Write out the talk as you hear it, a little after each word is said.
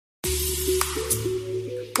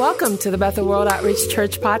Welcome to the Bethel World Outreach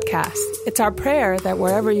Church podcast. It's our prayer that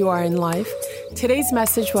wherever you are in life, today's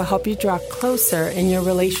message will help you draw closer in your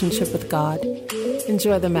relationship with God.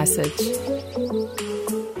 Enjoy the message.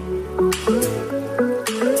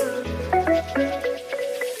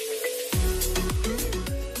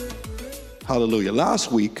 Hallelujah.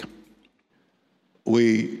 Last week,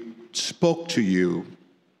 we spoke to you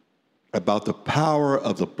about the power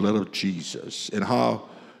of the blood of Jesus and how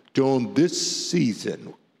during this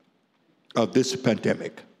season of this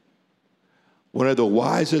pandemic, one of the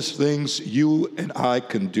wisest things you and I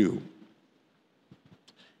can do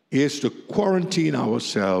is to quarantine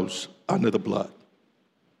ourselves under the blood.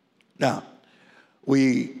 Now,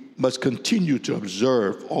 we must continue to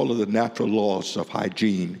observe all of the natural laws of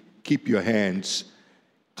hygiene. Keep your hands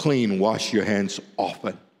clean, wash your hands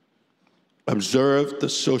often. Observe the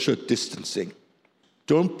social distancing.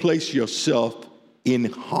 Don't place yourself in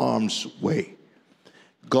harm's way.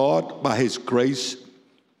 God, by his grace,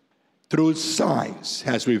 through signs,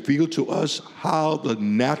 has revealed to us how the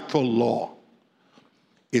natural law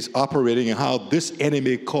is operating and how this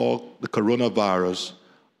enemy called the coronavirus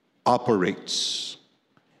operates.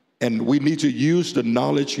 And we need to use the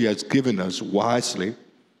knowledge he has given us wisely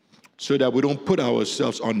so that we don't put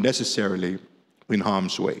ourselves unnecessarily in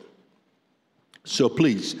harm's way. So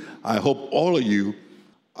please, I hope all of you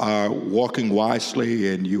are walking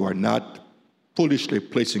wisely and you are not foolishly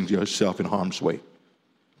placing yourself in harm's way.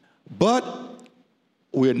 But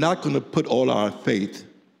we're not going to put all our faith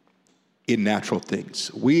in natural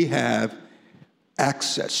things. We have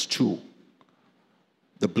access to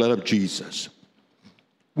the blood of Jesus,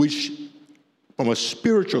 which, from a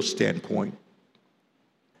spiritual standpoint,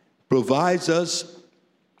 provides us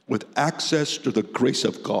with access to the grace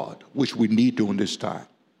of God, which we need during this time,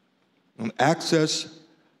 and access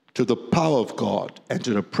to the power of God and to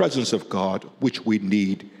the presence of God, which we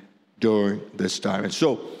need during this time. And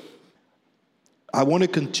so I want to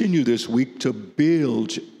continue this week to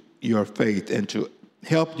build your faith and to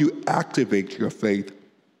help you activate your faith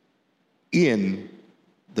in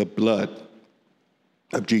the blood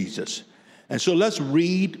of Jesus. And so let's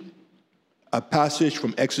read a passage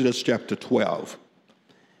from Exodus chapter 12.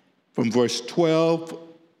 From verse 12,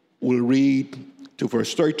 we'll read to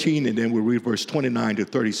verse 13, and then we'll read verse 29 to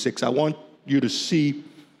 36. I want you to see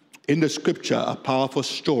in the scripture a powerful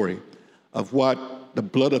story of what the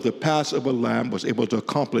blood of the Passover lamb was able to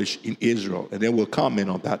accomplish in Israel, and then we'll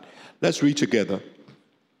comment on that. Let's read together.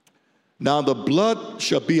 Now the blood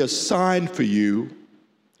shall be a sign for you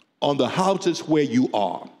on the houses where you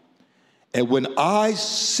are. And when I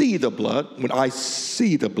see the blood,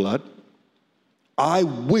 I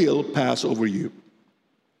will pass over you.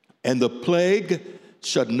 And the plague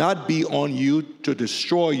shall not be on you to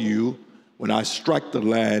destroy you when I strike the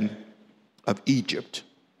land of Egypt.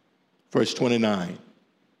 Verse 29.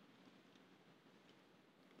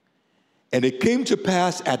 And it came to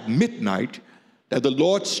pass at midnight that the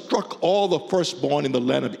Lord struck all the firstborn in the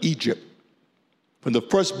land of Egypt, from the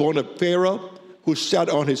firstborn of Pharaoh, who sat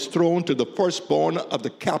on his throne, to the firstborn of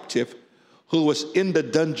the captive who was in the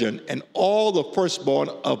dungeon, and all the firstborn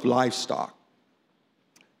of livestock.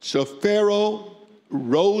 So Pharaoh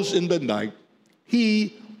rose in the night,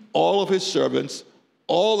 he, all of his servants,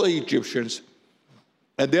 all the Egyptians,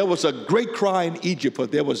 and there was a great cry in Egypt, for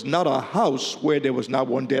there was not a house where there was not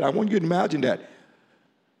one dead. I want you to imagine that.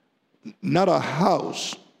 Not a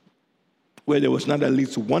house where there was not at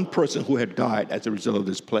least one person who had died as a result of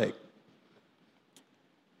this plague.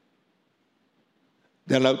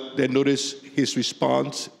 Then notice his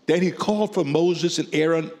response. Then he called for Moses and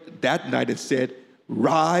Aaron that night and said,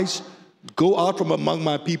 "Rise, go out from among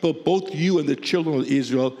my people, both you and the children of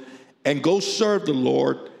Israel, and go serve the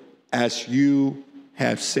Lord as you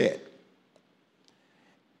have said.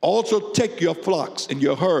 Also take your flocks and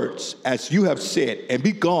your herds as you have said, and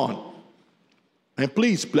be gone. And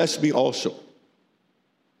please bless me also."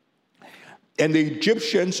 And the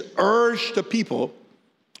Egyptians urged the people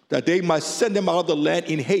that they might send them out of the land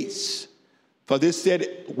in haste. For they said,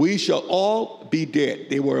 "We shall all be dead."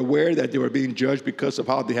 They were aware that they were being judged because of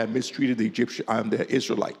how they had mistreated the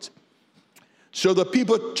Israelites. So the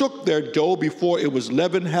people took their dough before it was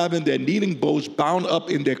leavened, having their kneading bowls bound up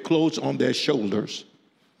in their clothes on their shoulders.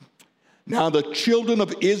 Now the children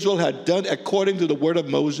of Israel had done according to the word of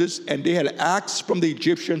Moses, and they had asked from the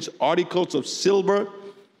Egyptians articles of silver,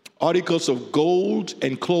 articles of gold,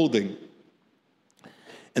 and clothing.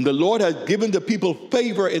 And the Lord had given the people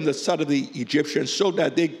favor in the sight of the Egyptians, so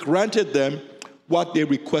that they granted them what they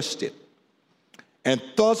requested. And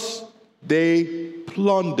thus they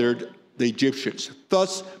plundered the Egyptians.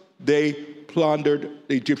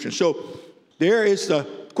 So there is the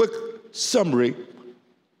quick summary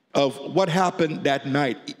of what happened that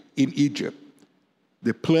night in Egypt.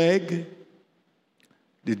 The plague,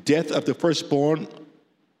 the death of the firstborn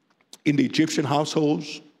in the Egyptian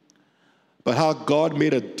households, but how God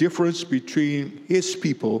made a difference between his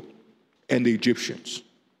people and the Egyptians.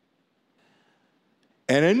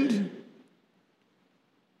 And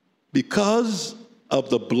because of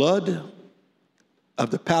the blood of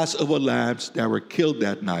the Passover lambs that were killed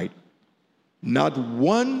that night, not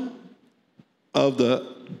one of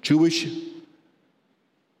the Jewish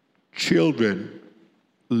children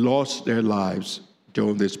lost their lives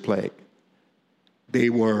during this plague. They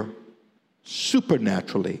were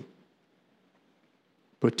supernaturally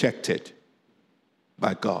protected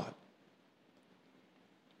by God.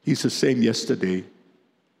 He's the same yesterday,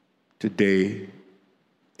 today,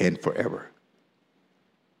 and forever.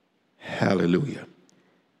 Hallelujah.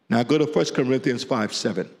 Now go to 1 Corinthians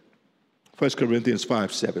 5:7. 1 Corinthians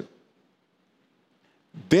 5:7.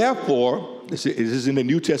 Therefore, this is in the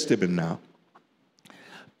New Testament now,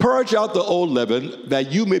 purge out the old leaven,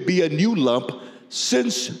 that you may be a new lump,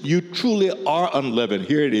 since you truly are unleavened.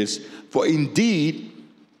 Here it is. For indeed,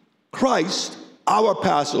 Christ, our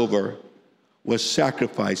Passover, was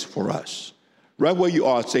sacrificed for us. Right where you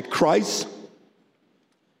are, say, Christ,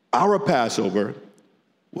 our Passover,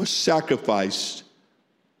 was sacrificed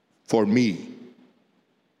for me.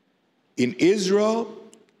 In Israel,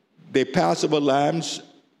 the Passover lambs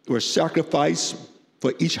were sacrificed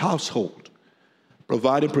for each household,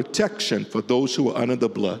 providing protection for those who were under the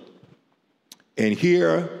blood. And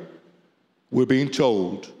here we're being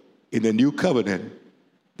told in the new covenant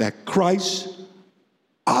that Christ,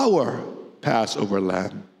 our Passover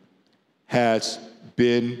lamb, has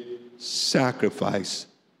been sacrificed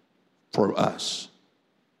for us.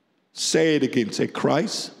 Say it again. Say,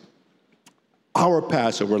 Christ, our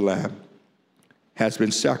Passover lamb, has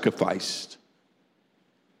been sacrificed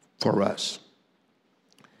for us.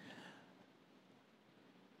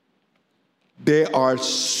 There are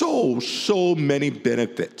so many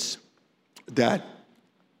benefits that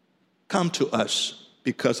come to us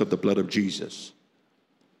because of the blood of Jesus.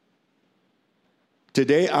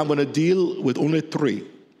 Today, I'm going to deal with only three.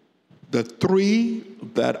 The three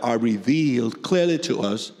that are revealed clearly to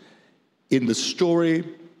us in the story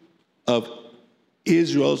of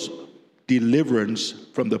Israel's deliverance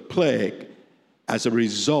from the plague as a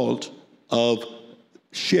result of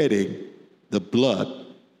shedding the blood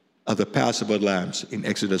of the Passover lambs in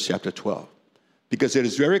Exodus chapter 12. Because it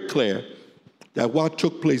is very clear that what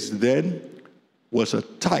took place then was a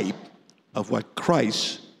type of what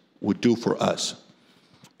Christ would do for us.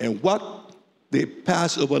 And what the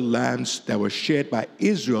Passover lambs that were shed by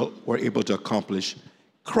Israel were able to accomplish,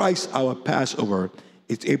 Christ, our Passover,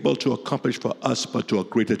 is able to accomplish for us, but to a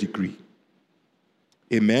greater degree.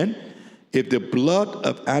 Amen? If the blood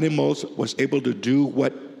of animals was able to do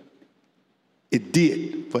what it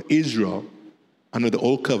did for Israel under the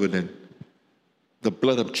Old Covenant, the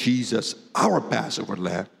blood of Jesus, our Passover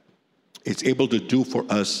lamb, is able to do for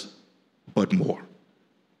us, but more.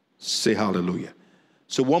 Say hallelujah.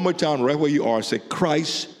 So one more time, right where you are, say,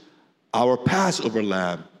 Christ, our Passover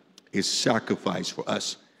lamb, is sacrificed for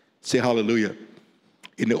us. Say hallelujah.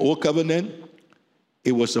 In the Old Covenant,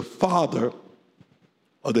 it was the father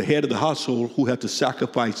or the head of the household who had to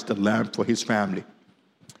sacrifice the lamb for his family.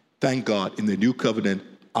 Thank God, in the New Covenant,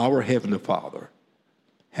 our Heavenly Father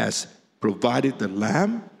has provided the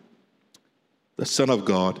lamb, the Son of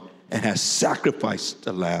God, and has sacrificed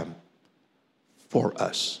the lamb for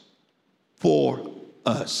us. For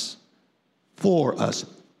us. For us.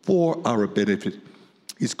 For our benefit.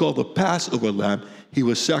 He's called the Passover lamb. He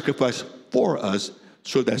was sacrificed for us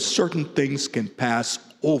so that certain things can pass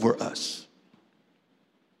over us.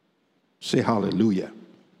 Say hallelujah.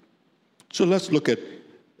 So let's look at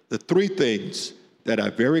the three things that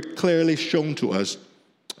are very clearly shown to us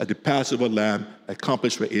that the Passover lamb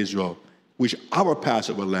accomplished for Israel, which our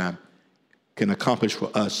Passover lamb can accomplish for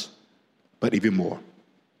us, but even more.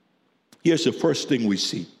 Here's the first thing we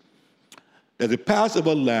see. That the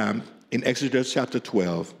Passover lamb in Exodus chapter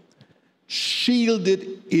 12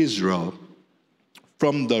 shielded Israel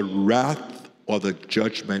from the wrath or the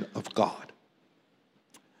judgment of God.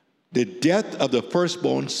 The death of the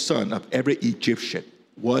firstborn son of every Egyptian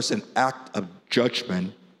was an act of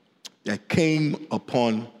judgment that came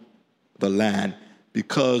upon the land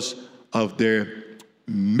because of their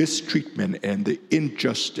mistreatment and the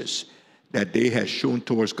injustice that they had shown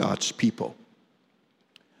towards God's people.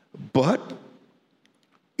 But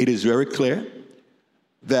it is very clear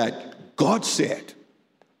that God said,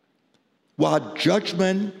 while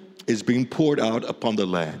judgment is being poured out upon the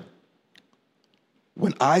land,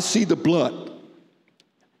 When I see the blood,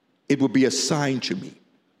 it will be a sign to me.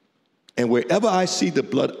 And wherever I see the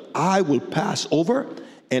blood, I will pass over,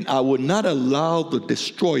 and I will not allow the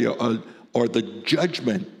destroyer or the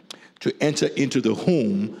judgment to enter into the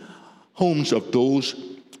homes of those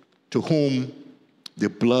to whom the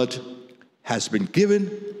blood has been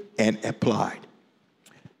given and applied.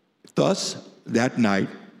 Thus, that night,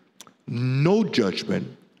 no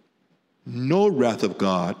judgment, no wrath of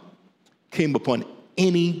God came upon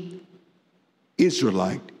any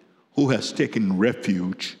Israelite who has taken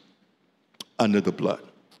refuge under the blood.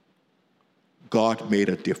 God made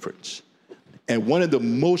a difference. And one of the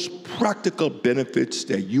most practical benefits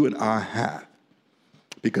that you and I have,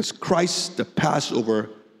 because Christ, the Passover,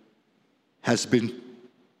 his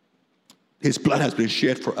blood has been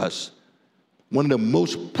shed for us. One of the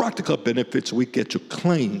most practical benefits we get to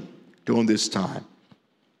claim during this time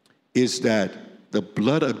is that the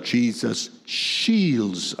blood of Jesus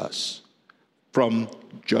shields us from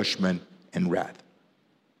judgment and wrath.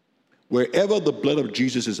 Wherever the blood of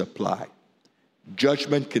Jesus is applied,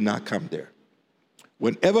 judgment cannot come there.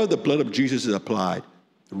 Whenever the blood of Jesus is applied,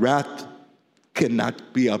 wrath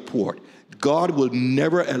cannot be outpoured. God will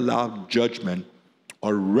never allow judgment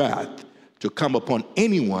or wrath to come upon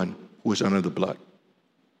anyone who is under the blood.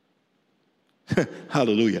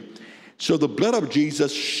 Hallelujah. So the blood of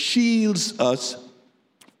Jesus shields us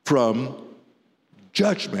from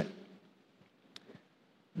judgment.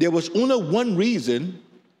 There was only one reason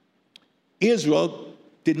Israel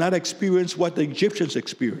did not experience what the Egyptians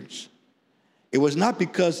experienced. It was not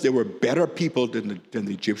because they were better people than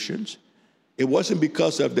the Egyptians. It wasn't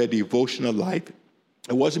because of their devotional life.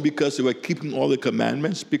 It wasn't because they were keeping all the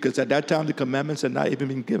commandments, because at that time the commandments had not even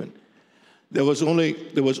been given. There was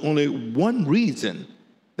only one reason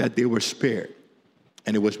that they were spared,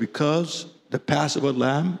 and it was because the Passover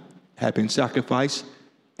lamb had been sacrificed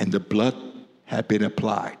and the blood had been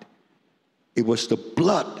applied. It was the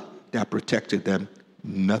blood that protected them,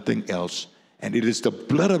 nothing else. And it is the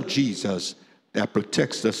blood of Jesus that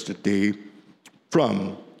protects us today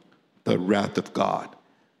from the wrath of God.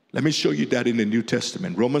 Let me show you that in the New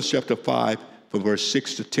Testament. Romans chapter 5, from verse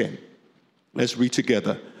 6 to 10. Let's read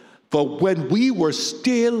together. For when we were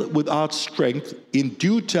still without strength, in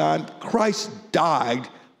due time Christ died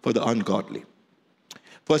for the ungodly.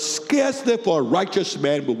 For scarcely for a righteous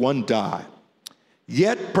man will one die,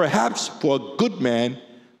 yet perhaps for a good man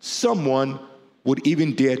someone would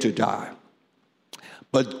even dare to die.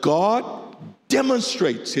 But God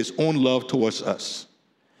demonstrates his own love towards us,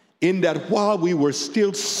 in that while we were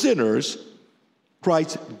still sinners,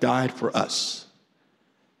 Christ died for us.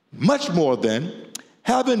 Much more then,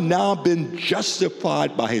 having now been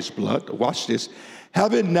justified by his blood, watch this,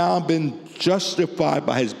 having now been justified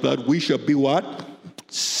by his blood, we shall be what?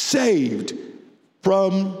 Saved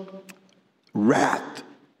from wrath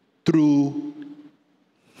through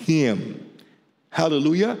him.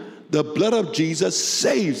 Hallelujah. The blood of Jesus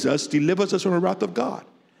saves us, delivers us from the wrath of God.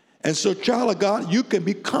 And so, child of God, you can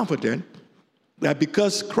be confident that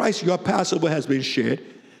because Christ, your Passover, has been shed,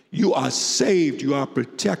 you are saved, you are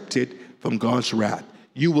protected from God's wrath.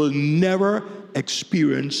 You will never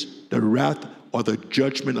experience the wrath or the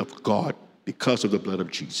judgment of God because of the blood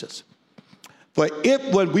of Jesus. For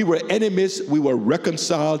if when we were enemies, we were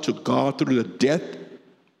reconciled to God through the death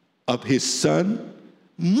of his Son,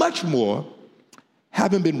 much more,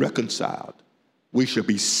 having been reconciled, we shall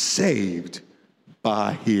be saved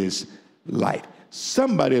by his life.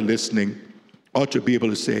 Somebody listening ought to be able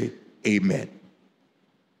to say, amen.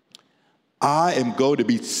 I am going to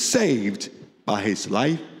be saved by his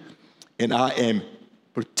life, and I am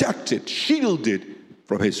protected, shielded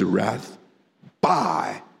from his wrath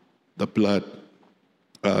by the blood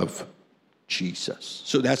of Jesus.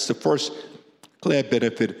 So that's the first clear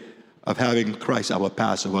benefit of having Christ, our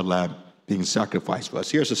Passover lamb, being sacrificed for us.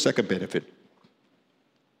 Here's the second benefit.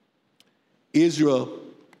 Israel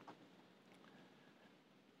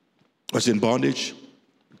was in bondage.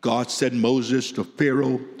 God sent Moses to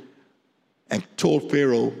Pharaoh and told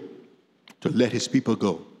Pharaoh to let his people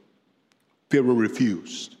go. Pharaoh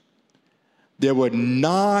refused. There were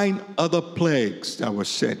 9 other plagues that were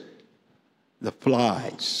sent. The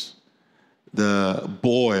flies, the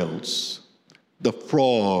boils, the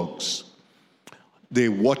frogs, the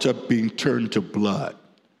water being turned to blood.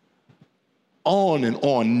 On and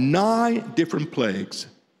on, 9 different plagues.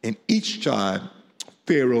 And each time,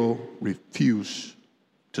 Pharaoh refused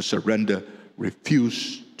to surrender,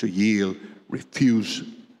 refused to yield, refused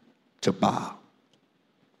to bow.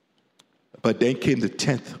 But then came the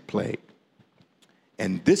 10th plague.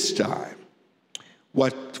 And this time,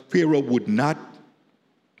 what Pharaoh would not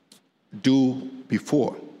do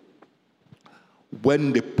before,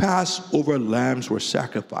 when the Passover lambs were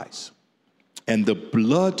sacrificed and the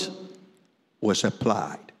blood was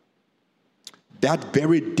applied, that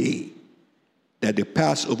very day that the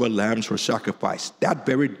Passover lambs were sacrificed, that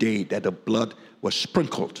very day that the blood was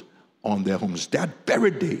sprinkled on their homes, that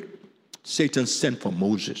very day, Satan sent for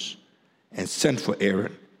Moses and sent for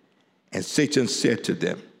Aaron. And Satan said to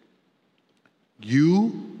them,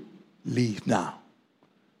 you leave now.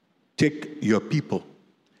 Take your people.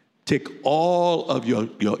 Take all of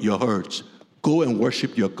your herds. Go and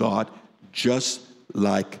worship your God just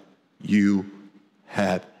like you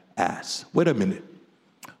have asked. Wait a minute.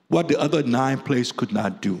 What the other 9 plagues could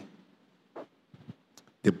not do,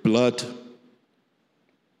 the blood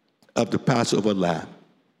of the Passover lamb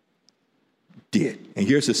did. And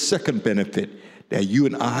here's the second benefit that you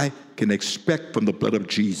and I can expect from the blood of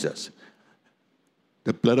Jesus.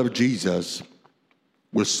 The blood of Jesus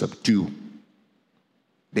will subdue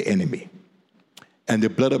the enemy. And the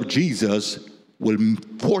blood of Jesus will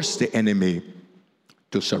force the enemy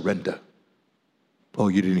to surrender. Oh,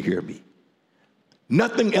 you didn't hear me.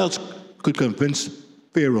 Nothing else could convince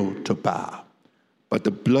Pharaoh to bow, but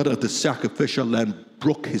the blood of the sacrificial lamb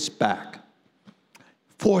broke his back,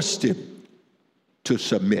 forced him to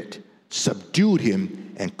submit, subdued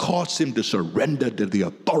him, and caused him to surrender to the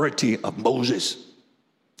authority of Moses.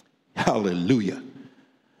 Hallelujah.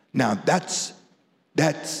 Now that's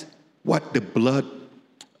what the blood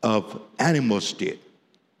of animals did.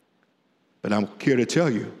 But I'm here to tell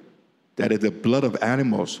you that if the blood of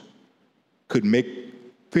animals could make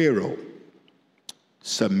Pharaoh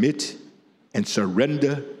submit and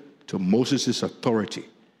surrender to Moses' authority,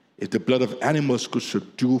 if the blood of animals could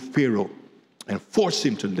subdue Pharaoh and force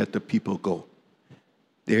him to let the people go,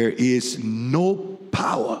 there is no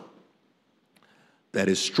power that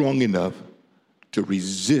is strong enough to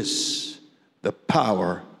resist the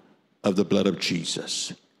power of the blood of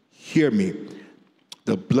Jesus. Hear me.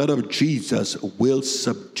 The blood of Jesus will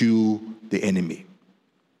subdue the enemy.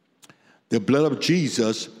 The blood of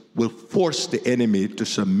Jesus will force the enemy to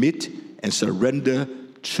submit and surrender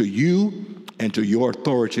to you and to your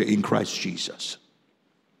authority in Christ Jesus.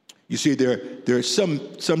 You see, there are some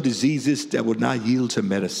diseases that would not yield to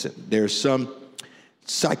medicine. There are some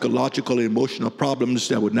psychological and emotional problems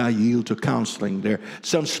that would not yield to counseling. There are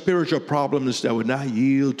some spiritual problems that would not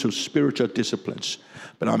yield to spiritual disciplines.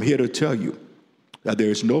 But I'm here to tell you that there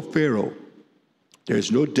is no Pharaoh, there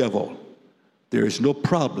is no devil, there is no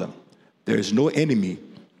problem, there is no enemy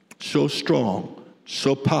so strong,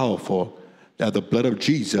 so powerful, that the blood of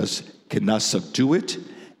Jesus cannot subdue it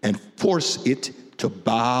and force it to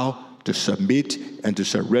bow, to submit, and to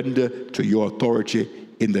surrender to your authority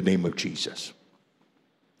in the name of Jesus.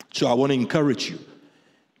 So I want to encourage you.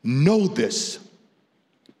 Know this.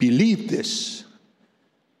 Believe this.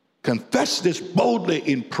 Confess this boldly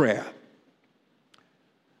in prayer.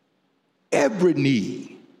 Every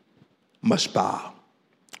knee must bow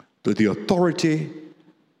to the authority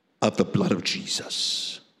of the blood of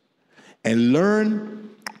Jesus. And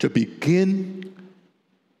learn to begin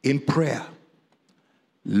in prayer.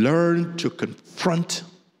 Learn to confront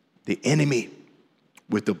the enemy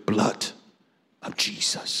with the blood of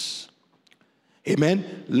Jesus.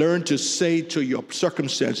 Amen. Learn to say to your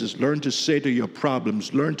circumstances, learn to say to your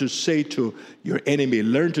problems, learn to say to your enemy,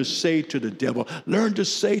 learn to say to the devil, learn to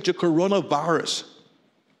say to coronavirus,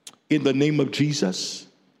 in the name of Jesus,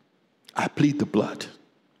 I plead the blood.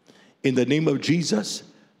 In the name of Jesus,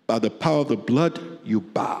 by the power of the blood, you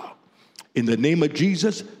bow. In the name of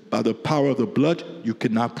Jesus, by the power of the blood, you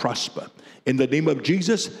cannot prosper. In the name of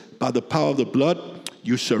Jesus, by the power of the blood,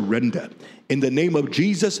 you surrender. In the name of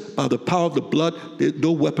Jesus, by the power of the blood,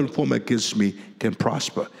 no weapon formed against me can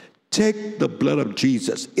prosper. Take the blood of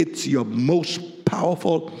Jesus. It's your most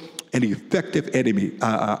powerful and effective enemy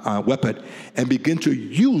weapon, and begin to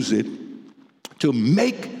use it to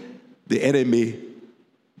make the enemy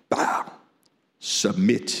bow,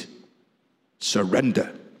 submit,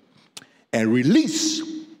 surrender, and release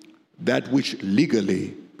that which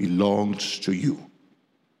legally belongs to you.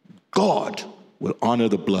 God will honor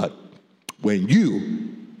the blood when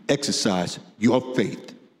you exercise your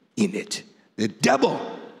faith in it. The devil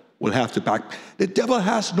will have to back. The devil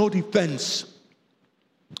has no defense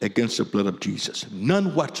against the blood of Jesus,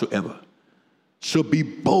 none whatsoever. So be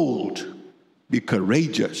bold, be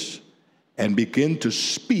courageous, and begin to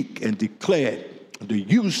speak and declare and to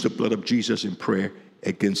use the blood of Jesus in prayer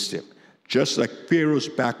against him. Just like Pharaoh's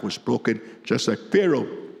back was broken, just like Pharaoh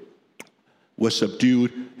was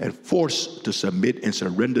subdued and forced to submit and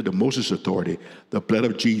surrender to Moses' authority, the blood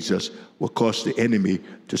of Jesus will cause the enemy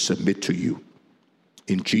to submit to you.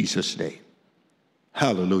 In Jesus' name,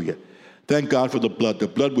 Hallelujah. Thank God for the blood. The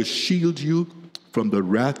blood will shield you from the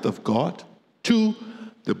wrath of God. 2,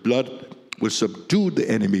 the blood will subdue the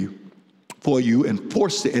enemy for you and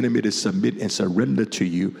force the enemy to submit and surrender to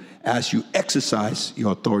you as you exercise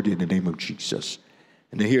your authority in the name of Jesus.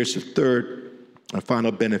 And then here's the third and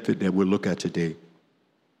final benefit that we'll look at today.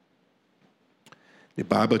 The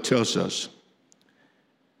Bible tells us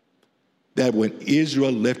that when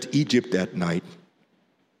Israel left Egypt that night,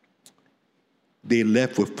 they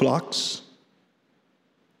left with flocks,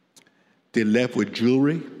 they left with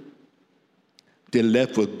jewelry, they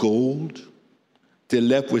left with gold, they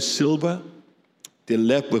left with silver, they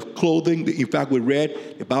left with clothing. In fact, we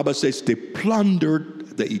read, the Bible says they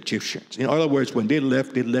plundered the Egyptians. In other words, when they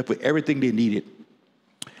left with everything they needed.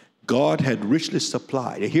 God had richly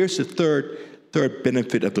supplied. And here's the third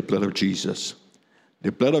benefit of the blood of Jesus.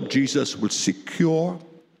 The blood of Jesus will secure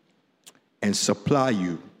and supply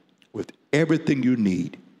you with everything you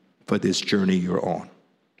need for this journey you're on.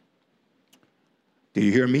 Do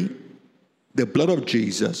you hear me? The blood of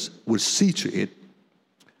Jesus will see to it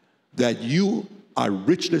that you are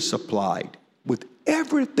richly supplied with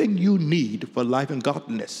everything you need for life and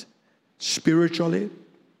godliness, spiritually,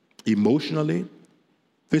 emotionally,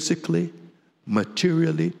 physically,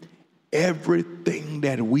 materially, everything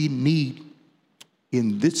that we need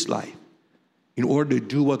in this life in order to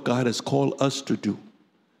do what God has called us to do.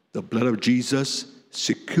 The blood of Jesus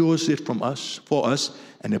secures it for us,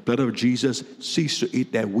 and the blood of Jesus sees to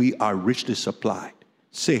it that we are richly supplied.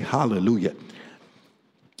 Say hallelujah.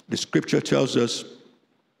 The scripture tells us,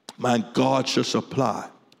 my God shall supply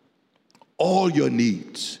all your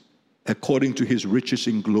needs according to his riches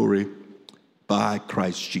in glory by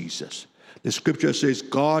Christ Jesus. The scripture says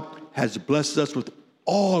God has blessed us with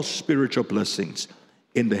all spiritual blessings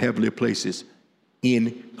in the heavenly places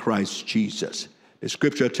in Christ Jesus. The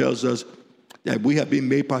scripture tells us that we have been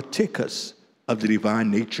made partakers of the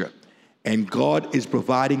divine nature, and God is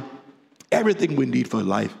providing everything we need for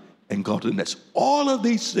life and godliness. All of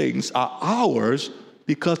these things are ours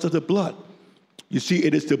because of the blood. You see,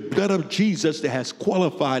 it is the blood of Jesus that has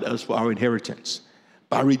qualified us for our inheritance,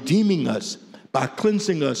 by redeeming us, by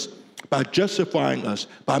cleansing us, by justifying us,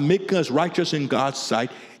 by making us righteous in God's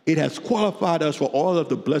sight. It has qualified us for all of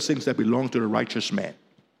the blessings that belong to the righteous man.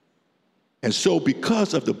 And so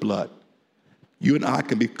because of the blood, you and I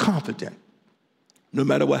can be confident, no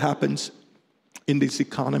matter what happens in this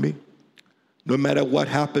economy, no matter what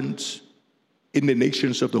happens in the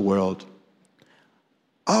nations of the world,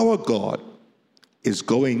 our God is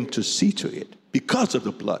going to see to it, because of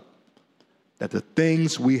the blood, that the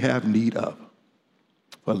things we have need of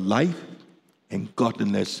for life and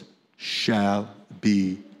godliness shall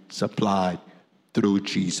be supplied through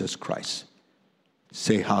Jesus Christ.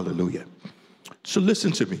 Say hallelujah. So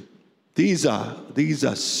listen to me. These are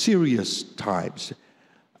serious times.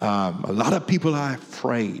 A lot of people are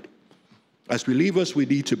afraid. As believers, we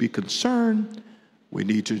need to be concerned. We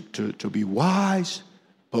need to be wise,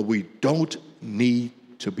 but we don't need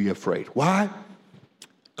to be afraid. Why?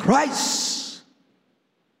 Christ,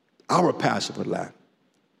 our Passover lamb,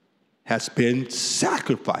 has been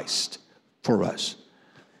sacrificed for us.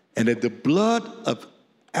 And that the blood of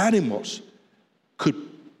animals could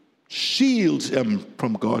shield them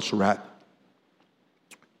from God's wrath,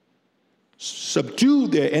 subdue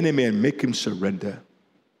their enemy and make him surrender,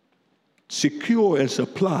 secure and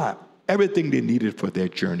supply everything they needed for their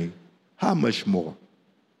journey. How much more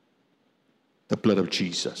the blood of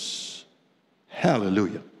Jesus?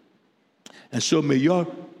 Hallelujah. And so may your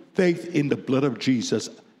faith in the blood of Jesus,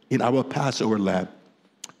 in our Passover lamb,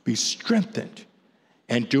 be strengthened.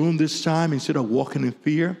 And during this time, instead of walking in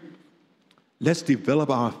fear, let's develop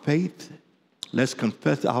our faith. Let's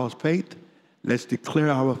confess our faith. Let's declare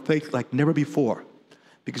our faith like never before.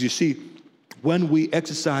 Because you see, when we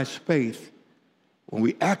exercise faith, when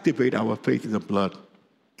we activate our faith in the blood,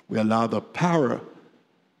 we allow the power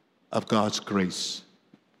of God's grace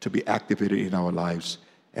to be activated in our lives.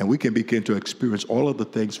 And we can begin to experience all of the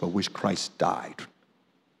things for which Christ died.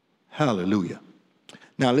 Hallelujah.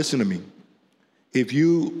 Now listen to me. If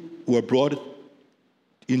you were brought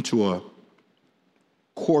into a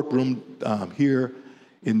courtroom here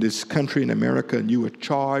in this country in America, and you were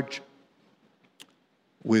charged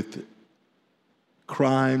with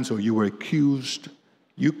crimes, or you were accused,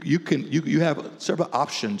 you have several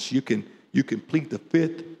options. You can plead the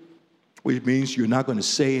fifth, which means you're not going to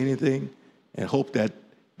say anything and hope that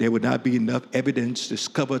there would not be enough evidence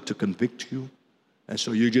discovered to convict you, and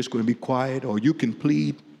so you're just going to be quiet. Or you can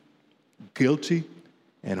plead guilty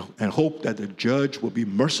and hope that the judge will be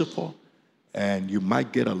merciful and you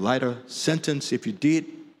might get a lighter sentence if you did.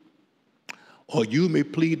 or you may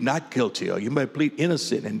plead not guilty, or you may plead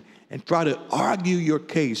innocent, and try to argue your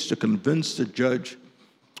case to convince the judge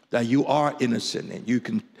that you are innocent, and you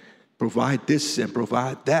can provide this and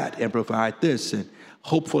provide that and provide this, and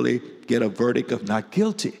hopefully get a verdict of not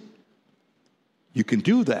guilty. You can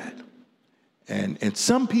do that. And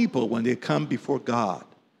some people, when they come before God,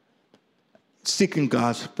 seeking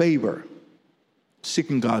God's favor,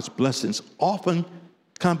 seeking God's blessings, often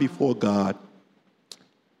come before God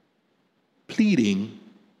pleading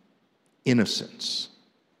innocence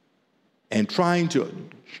and trying to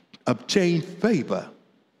obtain favor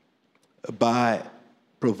by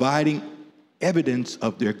providing evidence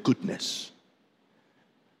of their goodness.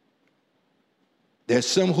 There's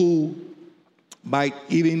some who might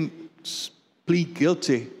even plead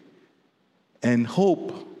guilty and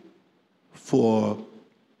hope for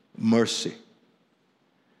mercy.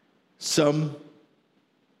 Some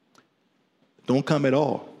don't come at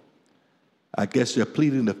all. I guess they're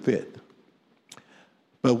pleading the fifth.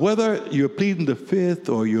 But whether you're pleading the fifth,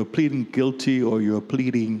 or you're pleading guilty, or you're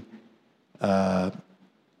pleading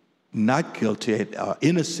not guilty or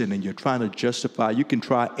innocent, and you're trying to justify, you can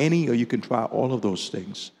try any, or you can try all of those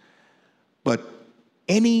things. But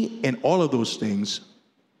any and all of those things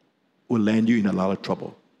will land you in a lot of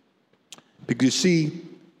trouble. Because you see,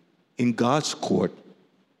 in God's court,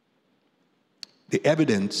 the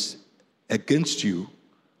evidence against you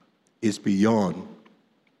is beyond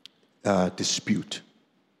dispute.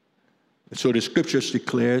 And so the scriptures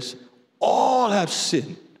declares, all have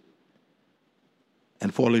sinned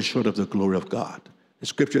and fallen short of the glory of God. The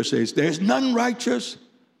scripture says, there is none righteous,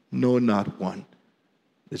 no, not one.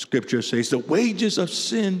 The scripture says, the wages of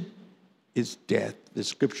sin is death. The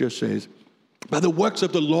scripture says, by the works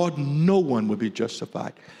of the Lord, no one will be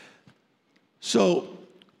justified. So,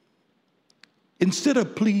 instead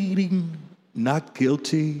of pleading not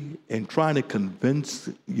guilty and trying to convince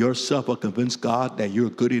yourself or convince God that you're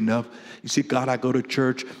good enough, you see, God, I go to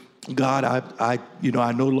church. God, I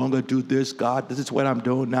no longer do this. God, this is what I'm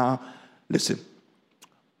doing now. Listen,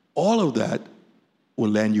 all of that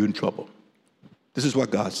will land you in trouble. This is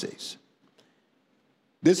what God says.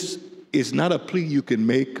 This is not a plea you can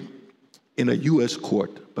make in a U.S.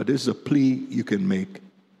 court, but this is a plea you can make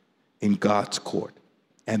in God's court.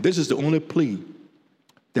 And this is the only plea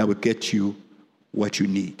that will get you what you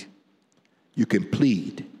need. You can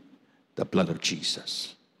plead the blood of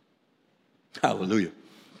Jesus. Hallelujah.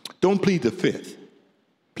 Don't plead the fifth.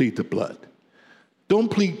 Plead the blood. Don't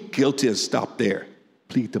plead guilty and stop there.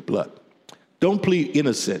 Plead the blood. Don't plead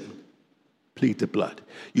innocent. Plead the blood.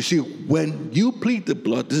 You see, when you plead the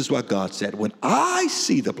blood, this is what God said. When I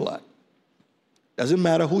see the blood, doesn't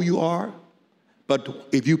matter who you are, but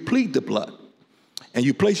if you plead the blood and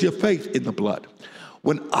you place your faith in the blood,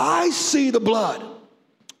 when I see the blood,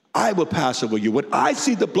 I will pass over you. When I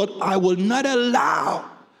see the blood, I will not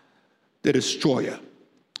allow the destroyer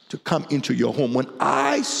to come into your home. When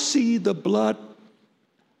I see the blood,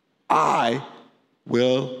 I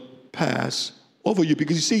will pass over you.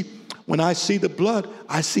 Because you see, when I see the blood,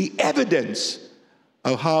 I see evidence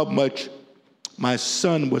of how much my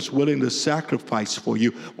son was willing to sacrifice for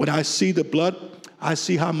you. When I see the blood, I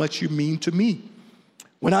see how much you mean to me.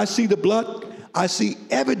 When I see the blood, I see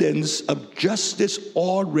evidence of justice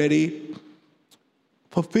already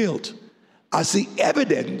fulfilled. I see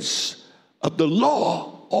evidence of the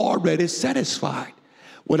law already satisfied.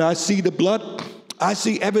 When I see the blood, I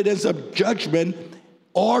see evidence of judgment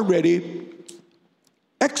already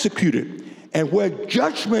executed. And where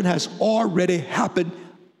judgment has already happened,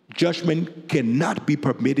 judgment cannot be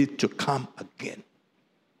permitted to come again.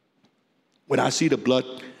 When I see the blood,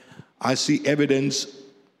 I see evidence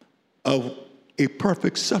of a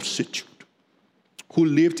perfect substitute who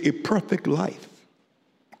lived a perfect life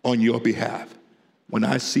on your behalf. When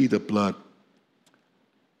I see the blood,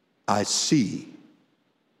 I see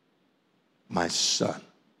my son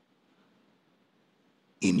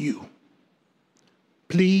in you.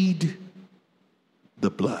 Plead the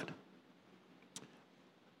blood.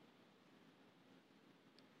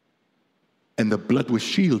 And the blood will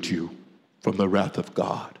shield you from the wrath of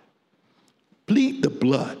God. Plead the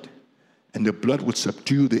blood, and the blood will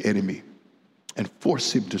subdue the enemy and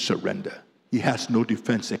force him to surrender. He has no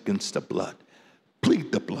defense against the blood.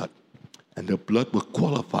 Plead the blood, and the blood will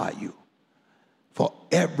qualify you for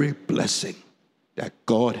every blessing that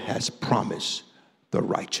God has promised the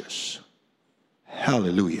righteous.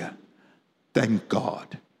 Hallelujah. Thank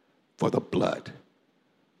God for the blood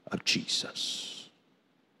of Jesus.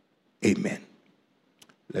 Amen.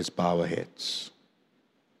 Let's bow our heads.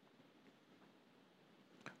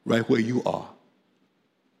 Right where you are.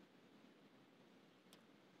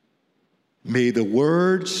 May the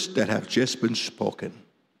words that have just been spoken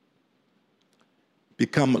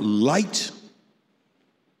become light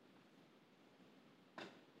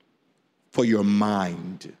for your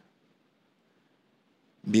mind.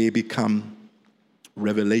 May it become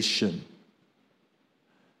revelation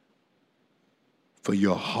for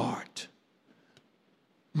your heart.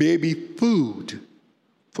 May it be food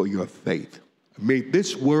for your faith. May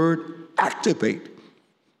this word activate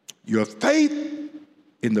your faith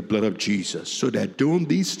in the blood of Jesus, so that during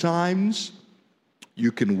these times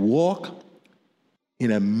you can walk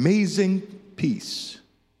in amazing peace,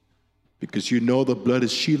 because you know the blood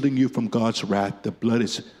is shielding you from God's wrath. The blood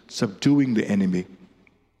is subduing the enemy,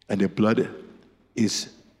 and the blood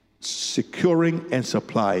is securing and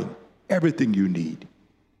supplying everything you need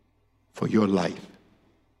for your life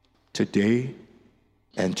today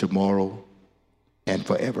and tomorrow and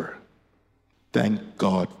forever. Thank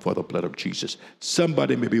God for the blood of Jesus.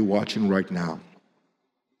 Somebody may be watching right now,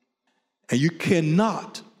 and you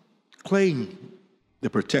cannot claim the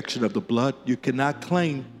protection of the blood. You cannot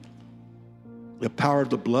claim the power of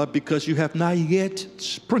the blood because you have not yet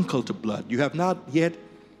sprinkled the blood. You have not yet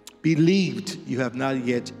believed. You have not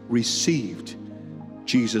yet received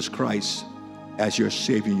Jesus Christ as your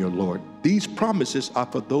Savior and your Lord. These promises are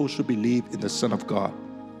for those who believe in the Son of God.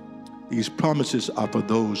 These promises are for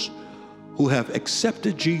those who have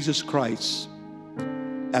accepted Jesus Christ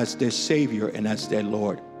as their Savior and as their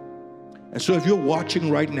Lord. And so if you're watching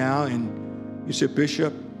right now and you say,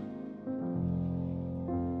 Bishop,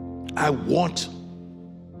 I want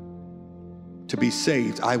to be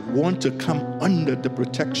saved. I want to come under the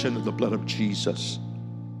protection of the blood of Jesus.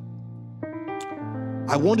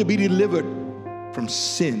 I want to be delivered from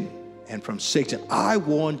sin and from Satan. I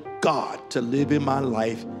want God to live in my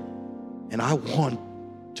life, and I want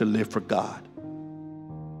to live for God.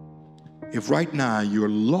 If right now you're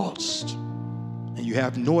lost and you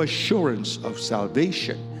have no assurance of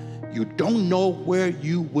salvation, you don't know where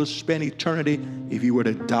you will spend eternity if you were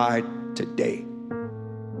to die today,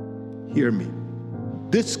 hear me.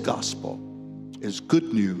 This gospel is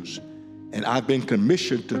good news, and I've been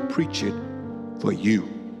commissioned to preach it for you.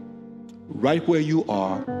 Right where you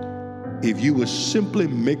are, if you will simply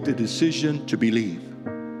make the decision to believe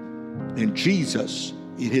in Jesus,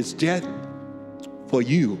 in his death for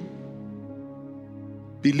you,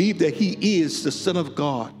 believe that he is the Son of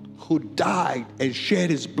God who died and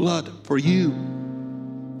shed his blood for you.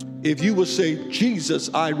 If you will say,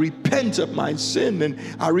 Jesus, I repent of my sin and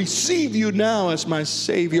I receive you now as my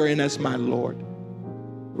Savior and as my Lord,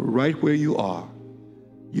 right where you are,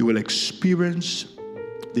 you will experience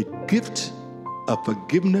the gift of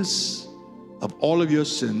forgiveness of all of your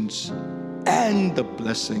sins and the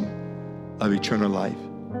blessing of eternal life.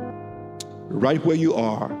 Right where you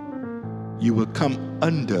are, you will come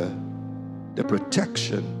under the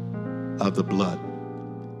protection of the blood.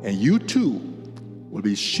 And you too will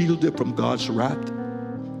be shielded from God's wrath.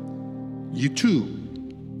 You too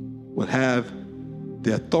will have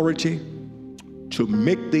the authority to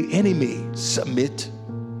make the enemy submit.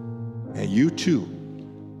 And you too,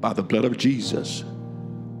 by the blood of Jesus,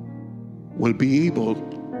 will be able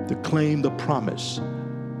to claim the promise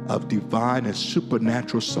of divine and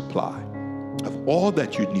supernatural supply of all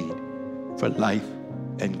that you need for life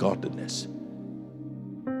and godliness.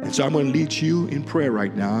 And so I'm going to lead you in prayer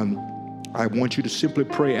right now, and I want you to simply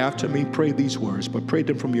pray after me. Pray these words, but pray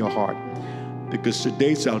them from your heart, because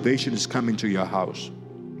today salvation is coming to your house.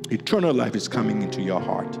 Eternal life is coming into your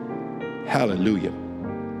heart. Hallelujah.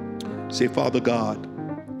 Say, Father God,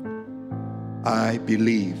 I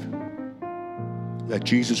believe that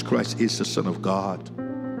Jesus Christ is the Son of God,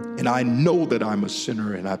 and I know that I'm a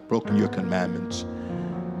sinner and I've broken your commandments,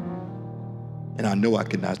 and I know I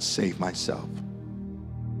cannot save myself.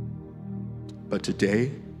 But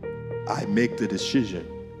today, I make the decision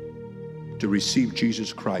to receive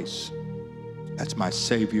Jesus Christ as my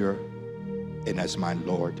Savior and as my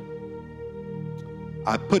Lord.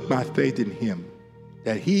 I put my faith in him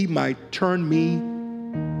that he might turn me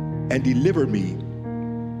and deliver me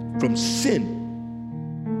from sin,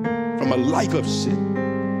 from a life of sin,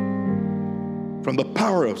 from the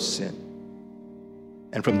power of sin,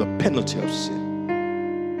 and from the penalty of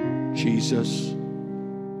sin. Jesus,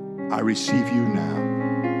 I receive you now,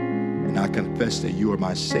 and I confess that you are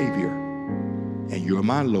my Savior and you are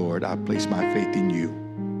my Lord. I place my faith in you,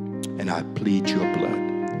 and I plead your blood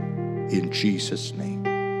in Jesus' name.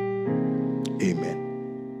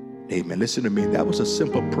 Amen. Amen. Listen to me. That was a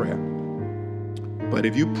simple prayer. But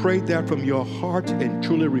if you prayed that from your heart and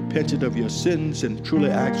truly repented of your sins and truly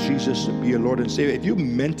asked Jesus to be your Lord and Savior, if you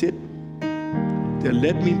meant it, then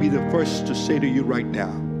let me be the first to say to you right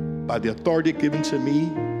now, by the authority given to me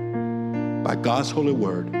by God's holy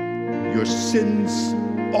word, your sins,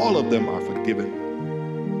 all of them are forgiven.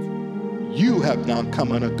 You have now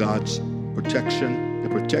come under God's protection, the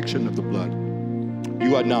protection of the blood.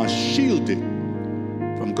 You are now shielded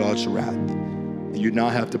from God's wrath. And you now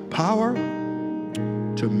have the power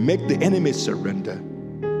to make the enemy surrender.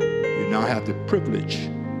 You now have the privilege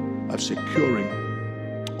of securing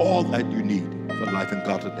all that you need for life and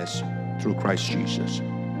godliness through Christ Jesus.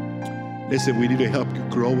 Listen, we need to help you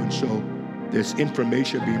grow, and so there's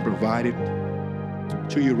information being provided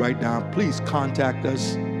to you right now. Please contact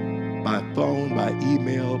us by phone, by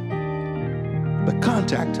email, but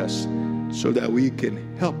contact us so that we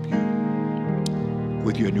can help you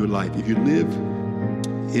with your new life. If you live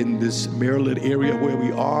in this Maryland area where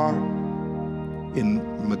we are, in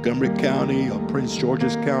Montgomery County or Prince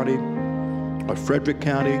George's County or Frederick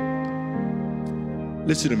County,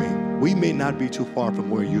 listen to me. We may not be too far from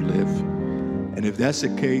where you live. And if that's the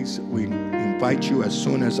case, we invite you as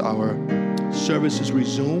soon as our services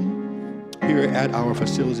resume here at our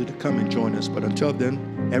facility to come and join us. But until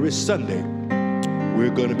then, every Sunday, we're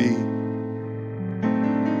going to be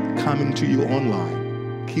coming to you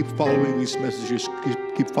online. Keep following these messages,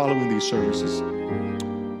 keep following these services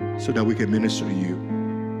so that we can minister to you.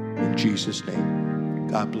 In Jesus' name,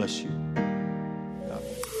 God bless you.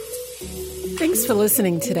 Thanks for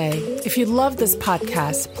listening today. If you love this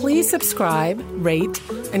podcast, please subscribe, rate,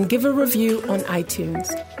 and give a review on iTunes.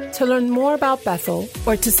 To learn more about Bethel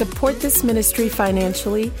or to support this ministry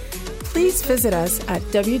financially, please visit us at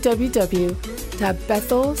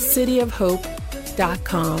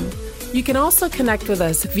www.bethelcityofhope.com. You can also connect with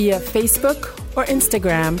us via Facebook or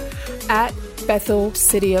Instagram at Bethel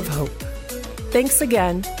City of Hope. Thanks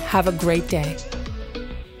again. Have a great day.